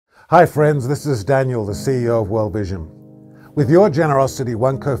Hi friends, this is Daniel, the CEO of World Vision. With your generosity,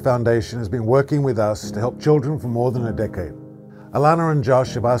 OneCo Foundation has been working with us to help children for more than a decade. Alana and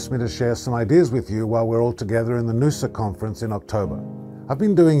Josh have asked me to share some ideas with you while we're all together in the Noosa conference in October. I've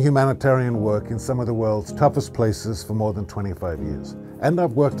been doing humanitarian work in some of the world's toughest places for more than 25 years, and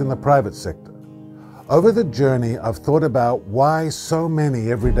I've worked in the private sector. Over the journey, I've thought about why so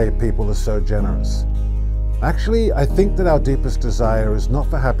many everyday people are so generous. Actually, I think that our deepest desire is not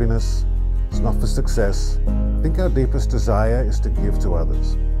for happiness, it's not for success. I think our deepest desire is to give to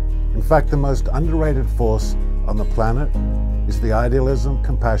others. In fact, the most underrated force on the planet is the idealism,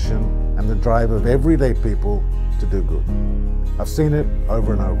 compassion, and the drive of everyday people to do good. I've seen it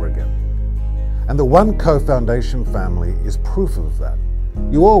over and over again. And the OneCo Foundation family is proof of that.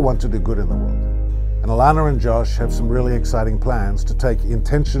 You all want to do good in the world. And Alana and Josh have some really exciting plans to take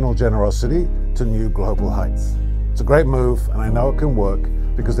intentional generosity to new global heights. It's a great move, and I know it can work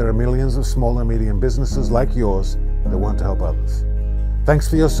because there are millions of small and medium businesses like yours that want to help others. Thanks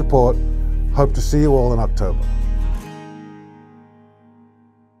for your support. Hope to see you all in October.